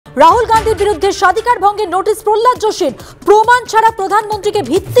রাহুল গান্ধীর বিরুদ্ধে স্বাধিকার ভঙ্গের নোটিশ প্রহ্লাদ যোশীর, প্রমাণ ছাড়া প্রধানমন্ত্রীকে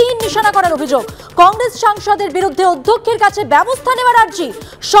ভিত্তিহীন নিশানা করার অভিযোগ। কংগ্রেস সাংসদের বিরুদ্ধে অধ্যক্ষের কাছে ব্যবস্থা নেওয়ার আর্জি।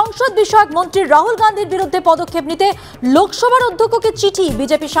 সংসদ বিষয়ক মন্ত্রী রাহুল গান্ধীর বিরুদ্ধে পদক্ষেপ নিতে লোকসভার অধ্যক্ষকে চিঠি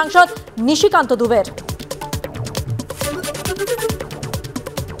বিজেপি সাংসদ নিশিকান্ত দুবের।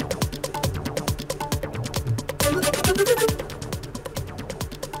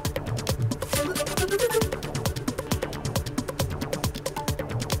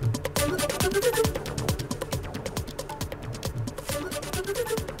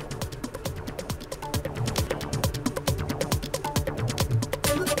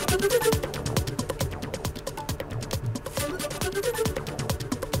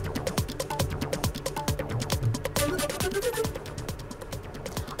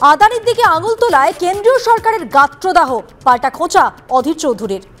 আদানির দিকে আঙুল তোলায় কেন্দ্রীয় সরকারের গাত্রদাহ, পাল্টা খোঁচা অধীর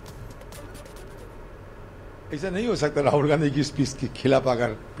চৌধুরীর। ऐसा नहीं हो सकता राहुल गांधी की स्पीच के खिलाफ अगर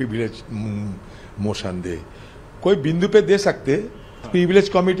प्रिविलेज मोशन दे, कोई बिंदु पे दे सकते। प्रिविलेज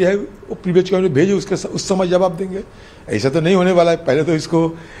कमेटी है, वो प्रिविलेज कमेटी भेजे, उसके उस समय जवाब देंगे। ऐसा तो नहीं होने वाला है। पहले तो इसको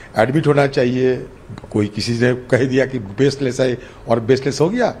एडमिट होना चाहिए। कोई किसी ने कह दिया कि बेसलेस है और बेसलेस हो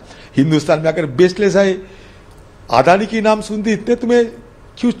गया। हिंदुस्तान में अगर बेसलेस है, अदानी की नाम सुनते इतने तुम्हें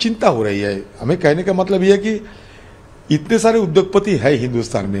क्यों चिंता हो रही है? हमें कहने का मतलब यह है कि इतने सारे उद्योगपति है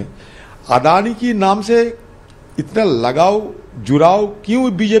हिंदुस्तान में, अदानी की नाम से इतना लगाव जुड़ाव क्यों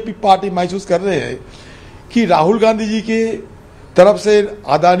बीजेपी पार्टी महसूस कर रहे हैं कि राहुल गांधी जी के तरफ से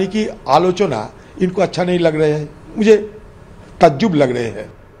अदानी की आलोचना इनको अच्छा नहीं लग रहे हैं? मुझे ताज्जुब लग रहे हैं।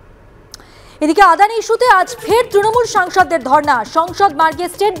 এদিকে আদানি ইস্যুতে আজ ফের তৃণমূল সাংসদদের ধর্ণা। সংসদ মার্গে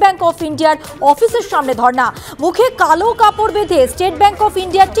স্টেট ব্যাংক অফ ইন্ডিয়ার অফিসের সামনে ধর্ণা। মুখে কালো কাপড় বেঁধে স্টেট ব্যাংক অফ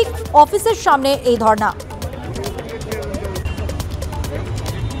ইন্ডিয়ার ঠিক অফিসের সামনে এই ধর্ণা।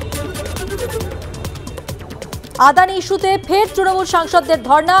 আদানি ইস্যুতে ফের তৃণমূল সাংসদদের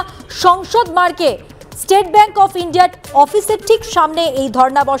ধর্ণা। সংসদ মার্গে স্টেট ব্যাংক অফ ইন্ডিয়ার অফিসের ঠিক সামনে এই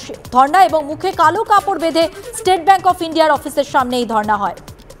ধর্ণা এবং মুখে কালো কাপড় বেঁধে স্টেট ব্যাংক অফ ইন্ডিয়ার অফিসের সামনে এই ধর্ণা হয়।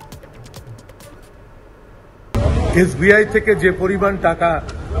 এসবিআই থেকে যে পরিমাণ টাকা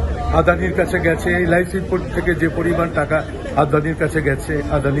আদানির কাছে গেছে, এলআইসি থেকে যে পরিমাণ টাকা আদানির কাছে গেছে,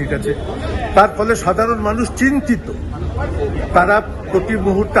 আদানির কাছে, তার ফলে সাধারণ মানুষ চিন্তিত। তারা প্রতি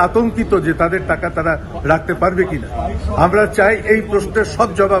মুহূর্তে আতঙ্কিত যে তাদের টাকা তারা রাখতে পারবে কিনা। আমরা চাই এই প্রশ্নের সব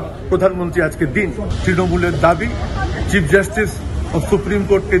জবাব প্রধানমন্ত্রী আজকে দিন। তৃণমূলের দাবি চিফ জাস্টিস অফ সুপ্রিম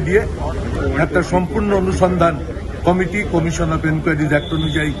কোর্টকে দিয়ে একটা সম্পূর্ণ অনুসন্ধান কমিটি, কমিশন অফ এনকোয়ারিজ অ্যাক্ট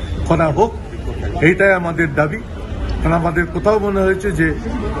অনুযায়ী করা হোক। এইটাই আমাদের দাবি। কারণ আমাদের কোথাও মনে হয়েছে যে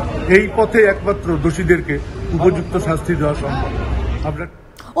এই পথে একমাত্র দোষীদেরকে উপযুক্ত শাস্তি দেওয়া সম্ভব। আমরা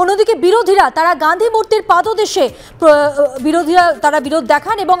অন্যদিকে বিরোধীরা তারা গান্ধী মূর্তির পাদদেশে বিরোধ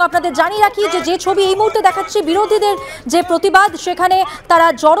দেখান এবং আপনাদের জানিয়ে রাখি যে ছবি এই মুহূর্তে দেখাচ্ছে বিরোধীদের যে প্রতিবাদ, সেখানে তারা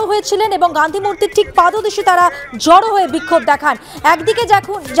জড়ো হয়েছিলেন এবং গান্ধী মূর্তির ঠিক পাদদেশে তারা জড়ো হয়ে বিক্ষোভ দেখান। একদিকে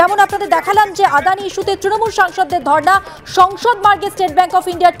যেমন আপনাদের দেখালাম যে আদানি ইস্যুতে তৃণমূল সাংসদদের ধর্ণা, সংসদ মার্গে স্টেট ব্যাংক অফ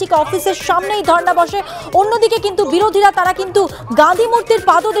ইন্ডিয়ার ঠিক অফিসের সামনেই ধর্ণা বসে। অন্যদিকে কিন্তু বিরোধীরা তারা কিন্তু গান্ধী মূর্তির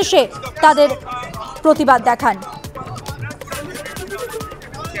পাদদেশে তাদের প্রতিবাদ দেখান।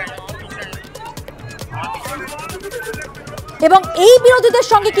 এবং এই বিরোধীদের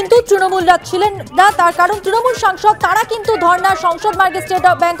সঙ্গে কিন্তু তৃণমূলরা ছিলেন না, তার কারণ তৃণমূল সাংসদ তারা কিন্তু ধর্ণা সংসদ মার্গে স্টেট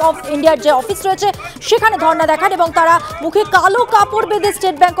ব্যাংক অফ ইন্ডিয়ার যে অফিস রয়েছে সেখানে ধর্ণা দেখান এবং তারা মুখে কালো কাপড় বেঁধে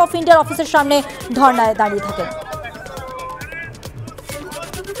স্টেট ব্যাংক অফ ইন্ডিয়ার অফিসের সামনে ধর্ণায় দাঁড়িয়ে থাকেন।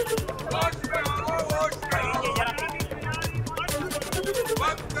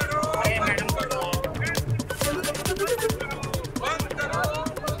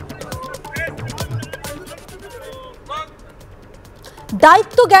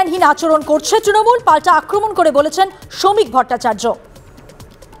 দায়িত্ব জ্ঞানহীন আচরণ করছে তৃণমূল, পাল্টা আক্রমণ করে বলেছেন শ্রমিক ভট্টাচার্য।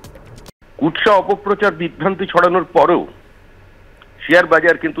 কুৎসা অপপ্রচার বিভ্রান্তি ছড়ানোর পরেও শেয়ার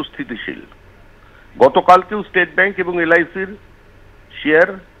বাজার কিন্তু স্থিতিশীল। গতকালকেও স্টেট ব্যাংক এবং এলআইসির শেয়ার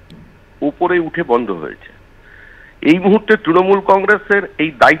উপরে উঠে বন্ধ হয়েছে। এই মুহূর্তে তৃণমূল কংগ্রেসের এই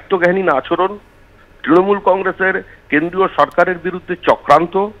দায়িত্বজ্ঞানহীন আচরণ, তৃণমূল কংগ্রেসের কেন্দ্রীয় সরকারের বিরুদ্ধে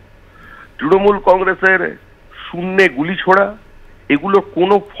চক্রান্ত, তৃণমূল কংগ্রেসের শূন্যে গুলি ছোড়া, এগুলোর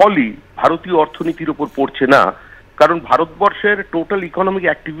কোনো ফলই ভারতীয় অর্থনীতির উপর পড়ছে না। কারণ ভারতবর্ষের টোটাল ইকোনমিক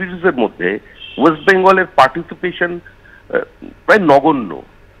অ্যাক্টিভিটিসের মধ্যে ওয়েস্ট বেঙ্গলের পার্টিসিপেশন প্রায় নগণ্য।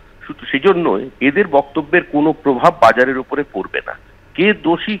 শুধু সেজন্য এদের বক্তব্যের কোনো প্রভাব বাজারের উপরে পড়বে না। কে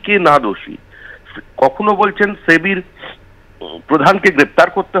দোষী কে না দোষী, কখনো বলছেন সেবির প্রধানকে গ্রেপ্তার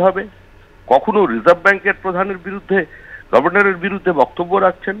করতে হবে, কখনো রিজার্ভ ব্যাংকের প্রধানের বিরুদ্ধে, গভর্নরের বিরুদ্ধে বক্তব্য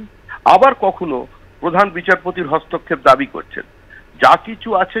রাখছেন, আবার কখনো প্রধান বিচারপতির হস্তক্ষেপ দাবি করছেন। যা কিছু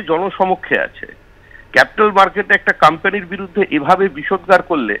আছে জনসমক্ষে আছে। ক্যাপিটাল মার্কেটে একটা কোম্পানির বিরুদ্ধে এভাবে বিষোদ্গার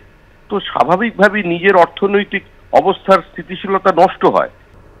করলে তো স্বাভাবিকভাবেই নিজের অর্থনৈতিক অবস্থার স্থিতিশীলতা নষ্ট হয়।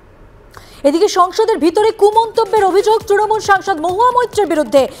 এদিকে সংসদের ভিতরে কুমন্তব্যের অভিযোগ তৃণমূল সাংসদ মহুয়া মৈত্রের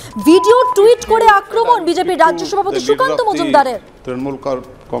বিরুদ্ধে, ভিডিও টুইট করে আক্রমণ বিজেপির রাজ্য সভাপতি সুকান্ত মজুমদারের। Trinamool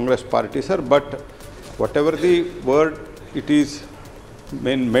Congress party, sir, but whatever the word it is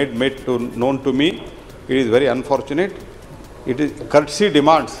made known to me, it is very unfortunate. It is courtesy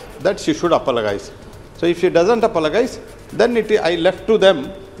demands that she should apologize. So if she doesn't apologize, then I left to them,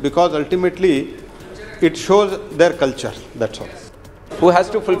 because ultimately it shows their culture, that's all. Who has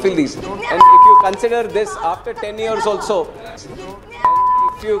to fulfill these? And if you consider this after 10 years also,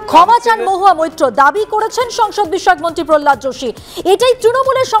 ক্ষমা চান মহুয়া মৈত্র, দাবি করেছেন সংসদ বিষয়ক মন্ত্রী প্রহ্লাদ যোশী। এটাই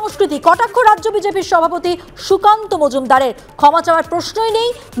তৃণমূলের সংস্কৃতি, কটাক্ষ রাজ্য বিজেপির সভাপতি সুকান্ত মজুমদারের। ক্ষমা চাওয়ার প্রশ্নই নেই,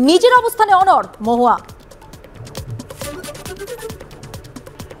 নিজের অবস্থানে অনড় মহুয়া।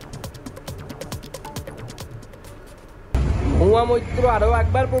 মহুয়া মৈত্র আরো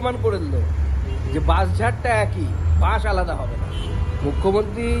একবার প্রমাণ করে দিল যে বাসঝাড়টা একই, বাস আলাদা হবে না।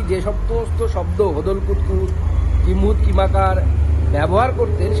 মুখ্যমন্ত্রী যে সমস্ত শব্দ হদল কুতকুত কিম্ভূত কিমাকার ব্যবহার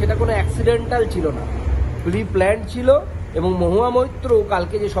করতেন, সেটা কোনো অ্যাক্সিডেন্টাল ছিল না, প্রি প্ল্যান ছিল। এবং মহুয়া মৈত্র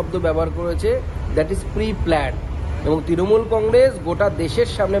কালকে যে শব্দ ব্যবহার করেছে, দ্যাট ইজ প্রি প্ল্যান। এবং তৃণমূল কংগ্রেস গোটা দেশের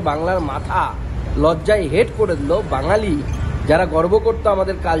সামনে বাংলার মাথা লজ্জায় হেড করে দিল। বাঙালি যারা গর্ব করতো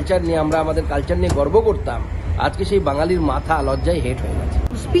আমাদের কালচার নিয়ে, আমরা আমাদের কালচার নিয়ে গর্ব করতাম, আজকে সেই বাঙালির মাথা লজ্জায় হেড হয়ে গেছে।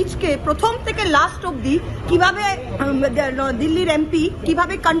 স্পিচকে প্রথম থেকে লাস্ট অবধি কিভাবে দিল্লির এমপি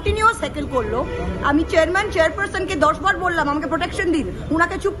কিভাবে কন্টিনিউয়াস হ্যাকেল করলো। আমি চেয়ারপারসনকে 10 বার বললাম আমাকে প্রোটেকশন দিন,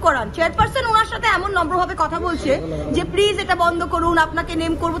 উনাকে চুপ করান। চেয়ারপারসন ওনার সাথে এমন নম্রভাবে কথা বলছে যে প্লিজ এটা বন্ধ করুন, আপনাকে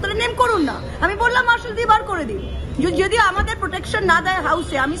নেম করবো। তাহলে নেম করুন না। আমি বললাম মার্শাল দিয়ে বার করে দিন। যদি আমাদের প্রোটেকশন না দেয়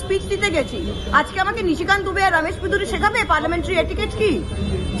হাউসে, আমি স্পিচ দিতে গেছি, আজকে আমাকে নিশিকান্ত দুবে আর রমেশ পিদুরি শেখাবে পার্লামেন্টারি এটিকেট কি?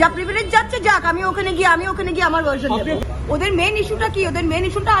 যা প্রিভিলেজ যাচ্ছে যাক, আমি ওখানে গিয়ে আমার ভার্সন দেব। ওদের মেন ইস্যুটা কি? ওদের মেন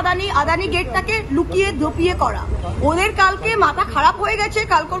ইস্যুটা আদানি গেটটাকে লুকিয়ে ধপিয়ে করা। ওদের কালকে মাথা খারাপ হয়ে গেছে।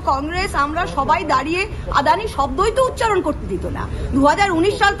 কালকের কংগ্রেস আমরা সবাই দাঁড়িয়ে আদানি শব্দই তো উচ্চারণ করতে দিত না।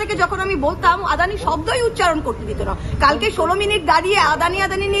 2019 সাল থেকে যখন আমি বলতাম আদানি শব্দই উচ্চারণ করতে দিত না। কালকে 16 মিনিট দাঁড়িয়ে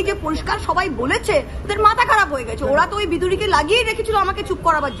আদানি নিয়ে যে পরিষ্কার সবাই বলেছে, ওদের মাথা খারাপ হয়ে গেছে। ওরা তো ওই বিদুরিকে লাগিয়ে রেখেছিল আমাকে চুপ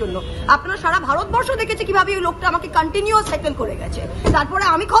করাবার জন্য। আপনারা সারা ভারতবর্ষ দেখেছে কিভাবে ওই লোকটা আমাকে কন্টিনিউয়াস হ্যাকেল করে গেছে। তারপরে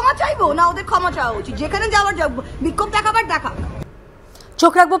আমি ক্ষমা চাইবো না, ওদের ক্ষমা চাওয়া উচিত। যেখানে যাওয়ার বিক্ষোভ দেখাবার দেখা।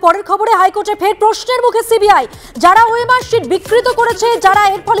 চোখ রাখবো পরের খবরে। হাইকোর্টে ফের প্রশ্নের মুখে সিবিআই। যারা ওএমআর শিট বিকৃত করেছে, যারা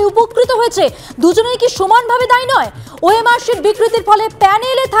এর ফলে উপকৃত হয়েছে, দুজনেই কি সমানভাবে দায়ী নয়? ওএমআর শিট বিকৃতির ফলে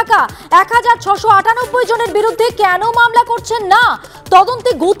প্যানেলে থাকা 1698 জনের বিরুদ্ধে কেন মামলা করছেন না?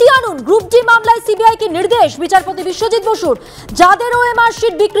 তদন্তে গতি আনুন। গ্রুপ ডি মামলায় সিবিআইকে নির্দেশ বিচারপতি বিশ্বজিৎ বসুর। যাদের ওএমআর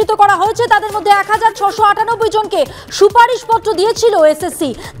শিট বিকৃত করা হয়েছে তাদের মধ্যে 1698 জনকে সুপারিশপত্র দিয়েছিল এসএসসি।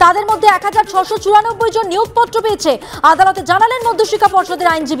 তাদের মধ্যে 1694 জন নিয়োগপত্র পেয়েছে। আদালতে জানালেন মধ্যশিক্ষা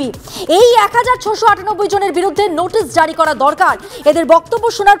পর্ষদের আইনজীবী। এই 1698 জনের বিরুদ্ধে নোটিশ জারি করা দরকার। এদের বক্তব্য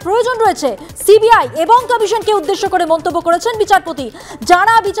শোনার প্রয়োজন রয়েছে। সিবিআই এবং কমিশনকে উদ্দেশ্য করে মন্তব্য করেছেন বিচারপতি।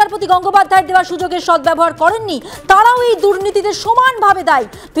 যারা বিচারপতি গঙ্গোপাধ্যায়ের দেওয়া সুযোগের সদ্ব্যবহার করেননি, তারাও এই দুর্নীতিতে সমানভাবে দায়ী।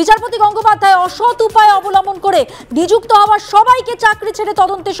 বিচারপতি গঙ্গোপাধ্যায় অসৎ উপায় অবলম্বন করে নিযুক্ত হওয়া সবাইকে চাকরি ছেড়ে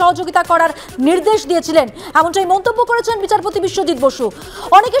তদন্তে সহযোগিতা করার নির্দেশ দিয়েছিলেন, এমনটাই মন্তব্য করেছেন বিচারপতি বিশ্বজিৎ বসু।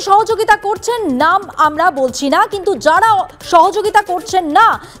 অনেকে সহযোগিতা করছেন, নাম আমরা বলছি না, কিন্তু যারা সহযোগিতা করছেন না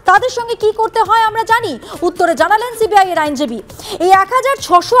তাদের সঙ্গে কি করতে হয় আমরা জানি, উত্তরে জানালেন সিবিআই এর আইনজীবী। এই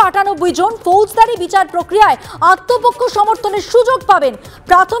 1698 জন ফৌজদারি বিচার প্রক্রিয়ায় আত্মপক্ষ সমর্থনের সুযোগ পাবেন।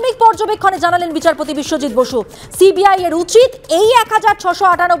 প্রাথমিক পর্যবেক্ষণে জানালেন বিচারপতি বিশ্বজিৎ বসু, সিবিআই এর উচিত এই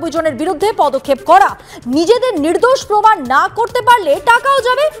 1698 জনের বিরুদ্ধে পদক্ষেপ করা। নিজেদের নির্দোষ প্রমাণ না করতে পারলে টাকাও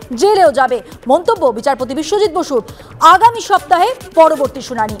যাবে, জেলেও যাবে। মন্তব্য বিচারপতি বিশ্বজিৎ বসুর। আগামী সপ্তাহে পরবর্তী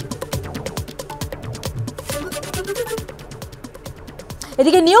শুনানি।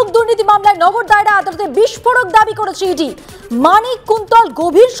 এদিকে নিয়োগ দুর্নীতি মামলায় নগর দায়রা আদালতে বিস্ফোরক দাবি করেছে ইডি। মানিক কুন্তল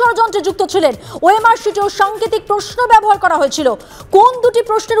গভীর ষড়যন্ত্রে যুক্ত ছিলেন। ওএমআর শিটেও সাংকেতিক প্রশ্ন ব্যবহার করা হয়েছিল। কোন দুটি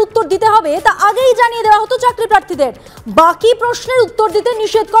প্রশ্নের উত্তর দিতে হবে তা আগেই জানিয়ে দেওয়া হতো চাকরি প্রার্থীদের। বাকি প্রশ্নের উত্তর দিতে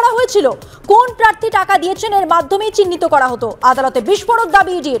নিষেধ করা হয়েছিল। কোন প্রার্থী টাকা দিয়েছেন এর মাধ্যমেই চিহ্নিত করা হতো। আদালতে বিস্ফোরক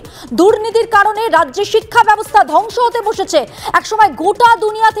দাবি ইডির। দুর্নীতির কারণে রাজ্যের শিক্ষা ব্যবস্থা ধ্বংস হতে বসেছে। একসময় গোটা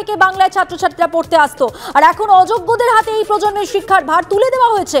দুনিয়া থেকে বাংলায় ছাত্রছাত্রীরা পড়তে আসতো, আর এখন অযোগ্যদের হাতে এই প্রজন্মের শিক্ষার ভার তুলে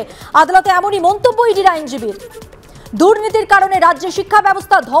দেওয়া হয়েছে। আদালতে এমনই মন্তব্য ইডির আইনজীবীর। দুর্নীতির কারণে রাজ্যের শিক্ষা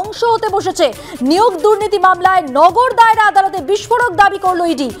ব্যবস্থা ধ্বংস হতে বসেছে। নিয়োগ দুর্নীতি মামলায় নগর দায়রা আদালতে বিস্ফোরক দাবি করল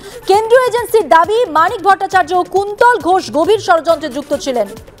ইডি। কেন্দ্রীয় এজেন্সির দাবি, মানিক ভট্টাচার্য ও কুন্তল ঘোষ গভীর ষড়যন্ত্রে যুক্ত ছিলেন।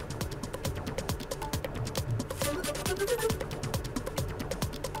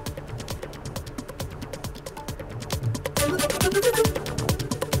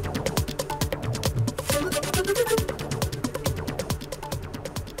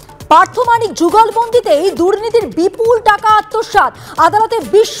 পার্থমানিক যুগলবন্দিতে এই দুর্নীতির বিপুল টাকা আত্মসাৎ, আদালতে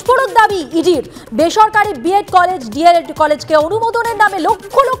বিস্ফোরক দাবি ইডির। বেসরকারি বিএড কলেজ, ডিএলএড কলেজকে অনুমোদনের নামে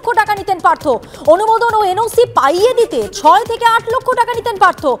লক্ষ লক্ষ টাকা নিতেন পার্থ। অনুমোদন ও এনওসি পাইয়ে দিতে 6 থেকে 8 লক্ষ টাকা নিতেন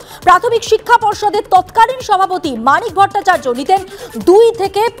পার্থ। প্রাথমিক শিক্ষা পর্ষদের তৎকালীন সভাপতি মানিক ভট্টাচার্য নিতেন 2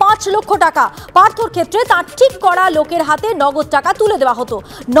 থেকে 5 লক্ষ টাকা। পার্থর ক্ষেত্রে তার ঠিক করা লোকের হাতে নগদ টাকা তুলে দেওয়া হতো।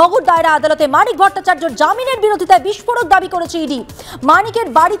 নগর দায়রা আদালতে মানিক ভট্টাচার্যর জামিনের বিরোধিতায় বিস্ফোরক দাবি করেছে ইডি। মানিকের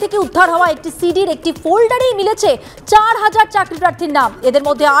বাড়ি থেকে উদ্ধার হওয়া একটি সিডির একটি ফোল্ডারেই মিলেছে 4000 চাকরি প্রার্থীর নাম। এদের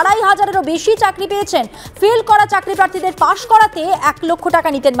মধ্যে 2500-এরও বেশি চাকরি পেয়েছেন। ফেল করা চাকরি প্রার্থীদের পাশ করাতে 1 লক্ষ টাকা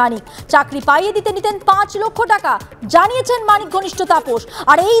নিতেন মানিক। চাকরি পাইয়ে দিতে নিতেন 5 লক্ষ টাকা, জানিয়েছেন মানিক ঘনিষ্ঠ তাপস।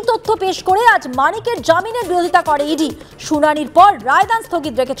 আর এই তথ্য পেশ করে আজ মানিকের জামিনের বিরোধিতা করে ইডি। শুনানির পর রায়দান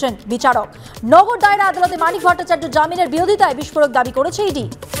স্থগিত রেখেছেন বিচারক। নগর দায়রা আদালতে মানিক ভট্টাচার্য জামিনের বিরোধিতায় বিস্ফোরক দাবি করেছে ইডি।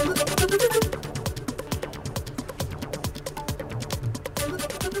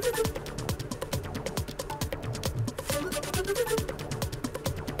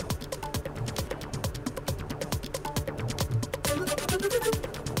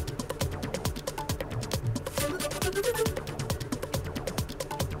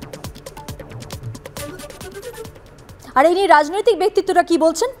 আর এই নিয়ে রাজনৈতিক ব্যক্তিত্বরা কি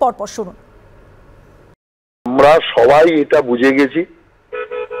বলছেন পরপর শুনুন। আমরা সবাই এটা বুঝে গেছি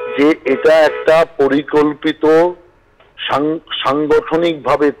যে এটা একটা পরিকল্পিত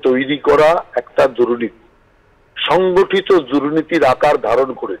সাংগঠনিকভাবে তৈরি করা একটা দুর্নীতি, সংগঠিত দুর্নীতির আকার ধারণ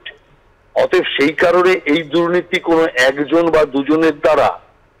করেছে। অতএব সেই কারণে এই দুর্নীতি কোনো একজন বা দুজনের দ্বারা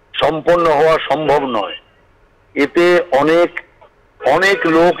সম্পন্ন হওয়া সম্ভব নয়। এতে অনেক অনেক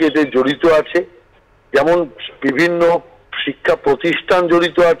লোক এতে জড়িত আছে, যেমন বিভিন্ন শিক্ষা প্রতিষ্ঠান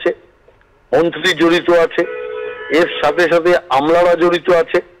জড়িত আছে, মন্ত্রী জড়িত আছে, এর সাথে সাথে আমলারা জড়িত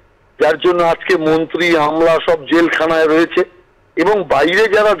আছে, যার জন্য আজকে মন্ত্রী আমলা সব জেলখানায় রয়েছে। এবং বাইরে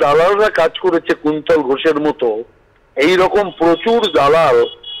যারা দালালরা কাজ করেছে কুন্তল ঘোষের মতো, এই রকম প্রচুর দালাল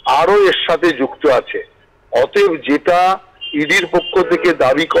আরো এর সাথে যুক্ত আছে। অতএব যেটা ইডির পক্ষ থেকে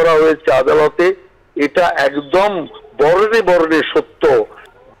দাবি করা হয়েছে আদালতে, এটা একদম বর্ণে বর্ণে সত্য।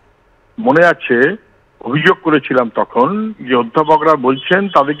 মনে আছে অভিযোগ করেছিলাম তখন যে অধ্যাপকরা বলছেন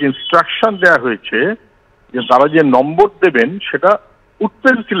তাদেরকে ইনস্ট্রাকশন দেওয়া হয়েছে যে তারা যে নম্বর দেবেন সেটা উড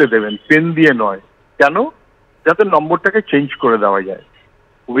পেন্সিলে দেবেন, পেন দিয়ে নয়। কেন? যাতে নম্বরটাকে চেঞ্জ করে দেওয়া যায়।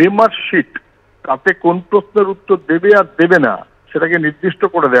 ওয়েমার শিট তাতে কোন প্রশ্নের উত্তর দেবে আর দেবে না সেটাকে নির্দিষ্ট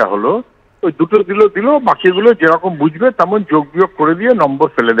করে দেওয়া হলো। ওই দুটো দিল, বাকিগুলো যেরকম বুঝবে তেমন যোগ বিয়োগ করে দিয়ে নম্বর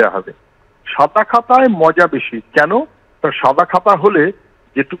ফেলে দেওয়া হবে। সাদা খাতায় মজা বেশি। কেন? সাদা খাতা হলে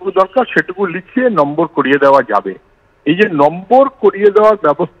যেটুকু দরকার সেটুকু লিখিয়ে নম্বর করিয়ে দেওয়া যাবে। এই যে নম্বর করিয়ে দেওয়ার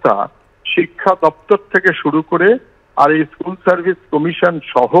ব্যবস্থা শিক্ষা দপ্তর থেকে শুরু করে আর এই স্কুল সার্ভিস কমিশন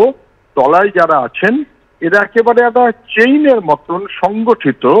সহ তলায় যারা আছেন, এরা একেবারে একটা চেইনের মতন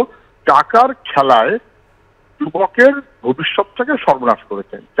সংগঠিত টাকার খেলায় যুবকের ভবিষ্যৎটাকে সর্বনাশ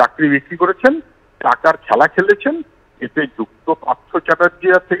করেছেন। চাকরি বিক্রি করেছেন, টাকার খেলা খেলেছেন। এতে যুক্ত পার্থ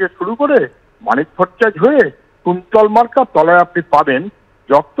চ্যাটার্জিয়া থেকে শুরু করে মানিক ভট্টাচার্য হয়ে কুন্তল মার্কা তলায় আপনি পাবেন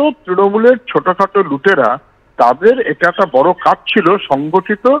যত তৃণমূলের ছোটখাটো লুটেরা, তাদের এটা একটা বড় কাজ ছিল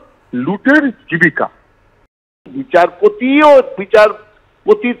সংগঠিত লুটের জীবিকা। বিচারপতিও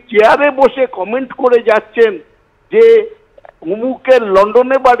বিচারপতির চেয়ারে বসে কমেন্ট করে যাচ্ছেন যে অমুকের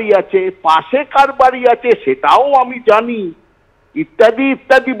লন্ডনে বাড়ি আছে, পাশে কার বাড়ি আছে সেটাও আমি জানি, ইত্যাদি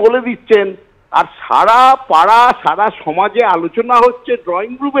ইত্যাদি বলে দিচ্ছেন। আর সারা পাড়া সারা সমাজে আলোচনা হচ্ছে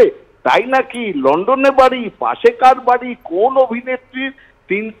ড্রয়িং রুমে, তাই নাকি লন্ডনে বাড়ি, পাশে কার বাড়ি, কোন অভিনেত্রীর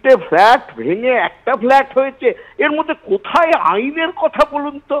 3টে ফ্ল্যাট ভেঙে একটা ফ্ল্যাট হয়েছে। এর মধ্যে কোথায় আইনের কথা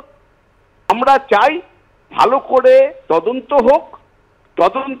বলুন তো? আমরা চাই ভালো করে তদন্ত হোক,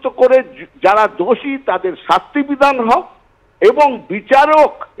 তদন্ত করে যারা দোষী তাদের শাস্তি বিধান হোক, এবং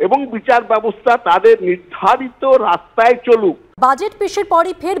বিচারক এবং বিচার ব্যবস্থা তাদের নির্ধারিত রাস্তায় চলুক। বাজেট পেশের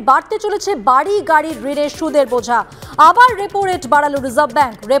পরই ফের বাড়তে চলেছে বাড়ি গাড়ির ঋণের সুদের বোঝা। আবার রেপো রেট বাড়ালো রিজার্ভ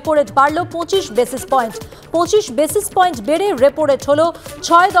ব্যাংক। রেপো রেট বাড়ল 25 বেসিস পয়েন্ট। 25 বেসিস পয়েন্ট বেড়ে রেপো রেট হল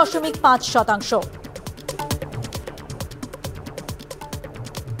 6.5%।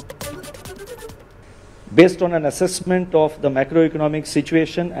 Based on an assessment of the macroeconomic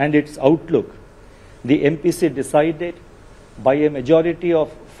situation and its outlook, the MPC decided by a majority of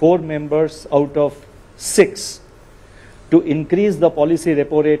 4 members out of 6 to increase the policy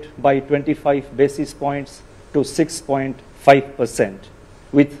repo rate by 25 basis points to 6.5%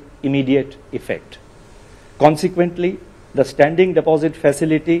 with immediate effect. Consequently, the standing deposit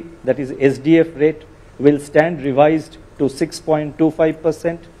facility, that is SDF rate, will stand revised to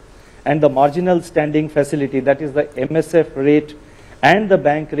 6.25%, and the marginal standing facility, that is the MSF rate, and the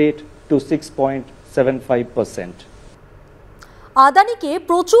bank rate to 6.75%. আদানিকে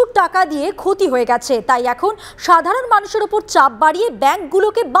প্রচুর টাকা দিয়ে ক্ষতি হয়ে গেছে, তাই এখন সাধারণ মানুষের উপর চাপ বাড়িয়ে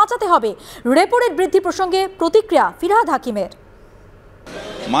ব্যাংকগুলোকে বাঁচাতে হবে। রেপো রেট বৃদ্ধি প্রসঙ্গে প্রতিক্রিয়া ফিরহাদ হাকিমের।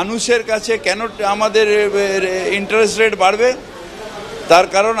 মানুষের কাছে কেন আমাদের ইন্টারেস্ট রেট বাড়বে? তার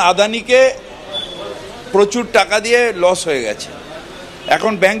কারণ আদানিকে প্রচুর টাকা দিয়ে লস হয়ে গেছে।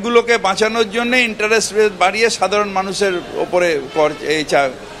 এখন ব্যাংকগুলোকে বাঁচানোর জন্য ইন্টারেস্ট রেট বাড়িয়ে সাধারণ মানুষের ওপরে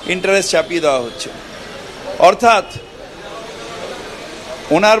ইন্টারেস্ট চাপিয়ে দেওয়া হচ্ছে। অর্থাৎ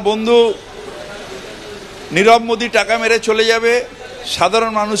ওনার বন্ধু নীরব মোদি টাকা মেরে চলে যাবে,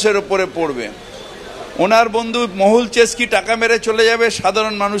 সাধারণ মানুষের ওপরে পড়বে। ওনার বন্ধু মহুল চেস্কি টাকা মেরে চলে যাবে,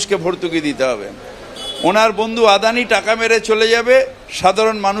 সাধারণ মানুষকে ভর্তুকি দিতে হবে। ওনার বন্ধু আদানি টাকা মেরে চলে যাবে,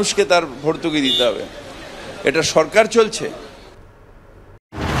 সাধারণ মানুষকে তার ভর্তুকি দিতে হবে। এটা সরকার চলছে।